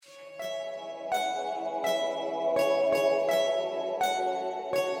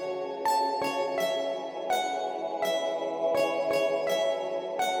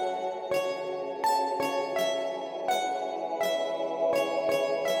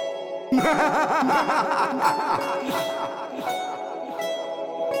Flow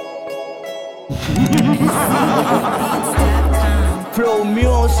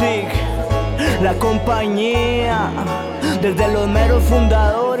Music, la compañía, desde los meros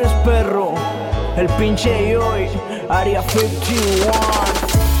fundadores, perro. El pinche Yoy, Área 51.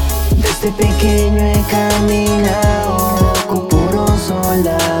 Desde pequeño he caminado con puro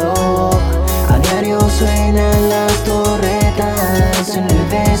soldado. A diario suenan las torretas en el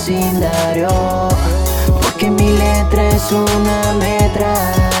vecindario, porque mi letra es una metra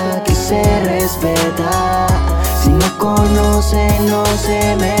que se respeta. Si no conocen, no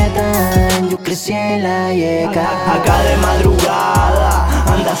se metan. Yo crecí en la yeca. Acá de madrugada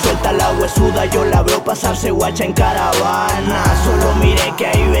anda suelta la huesuda, yo la veo pasarse guacha en caravana. Solo miré que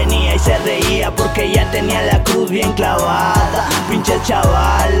ahí venía y se reía porque ya tenía la cruz bien clavada. Pinches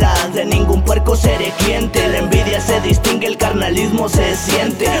chavalas, de ningún puerco seré cliente. La envidia se distingue, el carnalismo se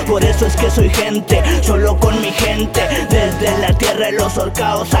siente. Por eso es que soy gente, solo con mi gente. Desde la tierra de los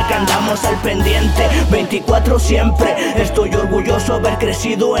horcados acá andamos al pendiente 24 siempre. Estoy orgulloso haber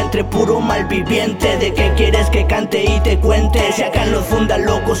crecido entre puro malviviente. ¿De qué quieres que cante y te cuente? Si acá en los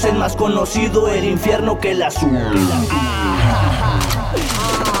fundalocos es más conocido el infierno que el azul.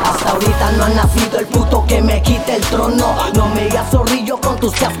 Hasta ahorita no ha nacido el puto que me quite el trono. No me digas zorrillo con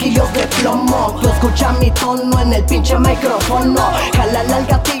tus casquillos de plomo. Tú escucha mi tono en el pinche micrófono. Jálala al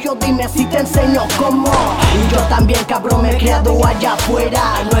gatillo, dime si te enseño cómo. Y yo también, cabrón, me he criado allá afuera.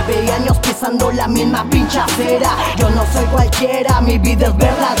 9 años pisando la misma pinche acera. Yo no soy cualquiera, mi vida es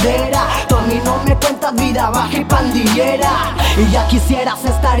verdadera. Tú a mí no me cuentas vida baja y pandillera. Y ya quisieras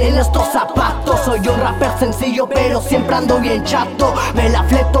estar en estos zapatos. Soy un rapper sencillo pero siempre ando bien chato. Me la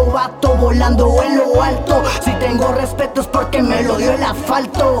fleto vato volando en lo alto. Si tengo respeto es porque me lo dio el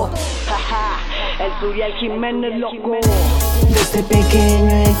asfalto. El Suriel Jiménez, loco. Desde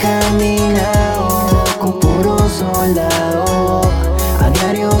pequeño he caminado con puro soldado. A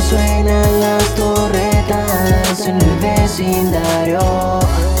diario suenan las torretas en el vecindario,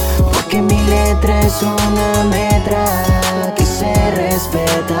 porque mi letra es una metra que se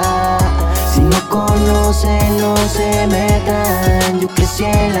respeta. Si no conocen, no se metan. Yo crecí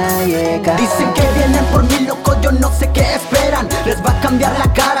en la yeca. Dicen que vienen por mí, loco, yo no sé qué esperan. Les va a cambiar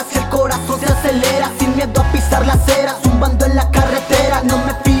la cara si el corazón se acelera. Sin miedo a pisar la acera, zumbando en la carretera. No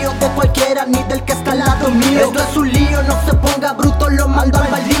me fío de cualquiera, ni del que está al lado mío. Esto es un lío, no se ponga bruto, lo mando al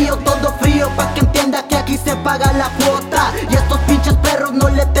baldío. Todo frío, pa' que entienda que aquí se paga la cuota. Y estos pinches perros no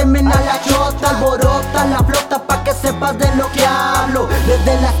le temen a la chota. Alborota la flota pa' que sepas de lo que hablo.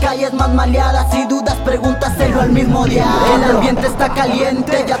 Desde las calles más maleadas, si dudas pregúntaselo al mismo diablo. El ambiente está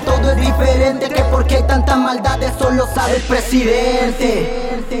caliente, ya todo es diferente. Que porque hay tanta maldad, eso lo sabe el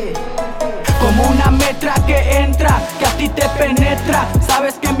presidente. Como una metra que entra, que a ti te penetra.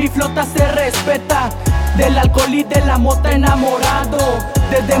 Sabes que mi flota se respeta. Del alcohol y de la mota enamorado.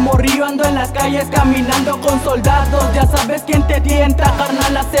 Desde morrillo ando en las calles caminando con soldados. Ya sabes quién te tienta,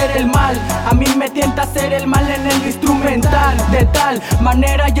 carnal, a hacer el mal. A mí me tienta hacer el mal en el instrumental. De tal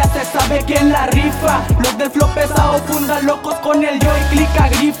manera ya se sabe quién la rifa. Los del flow pesado fundan locos con el yo y clica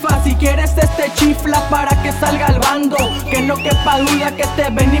grifa. Si quieres chifla para que salga al bando. Que no quepa duda que te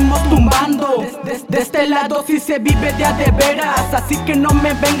venimos tumbando. De este lado sí se vive de veras. Así que no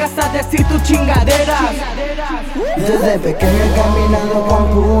me vengas a decir tus chingaderas. Desde pequeño caminando con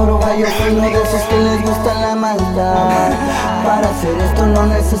puro gallo, soy uno de esos que les gusta la maldad. Para hacer esto no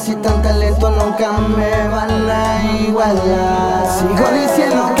necesitan talento, nunca me van a igualar. Sigo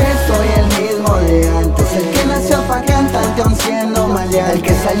diciendo que soy el mismo de antes, el que nació pa' cantante aun siendo maleante, el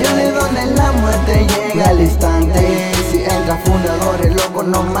que salió de donde la muerte llega al instante. Si entra fundadores, loco,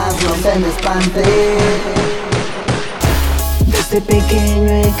 no más, no se me espante. Desde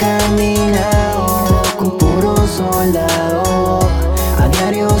pequeño he caminado con puro soldado. A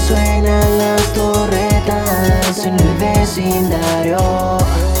diario suenan las torretas en el vecindario,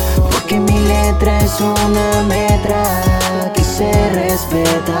 porque mi letra es una metra que se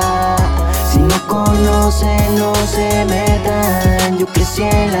respeta. Si no conocen, no se metan. Yo crecí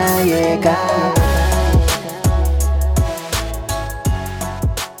en la yeca.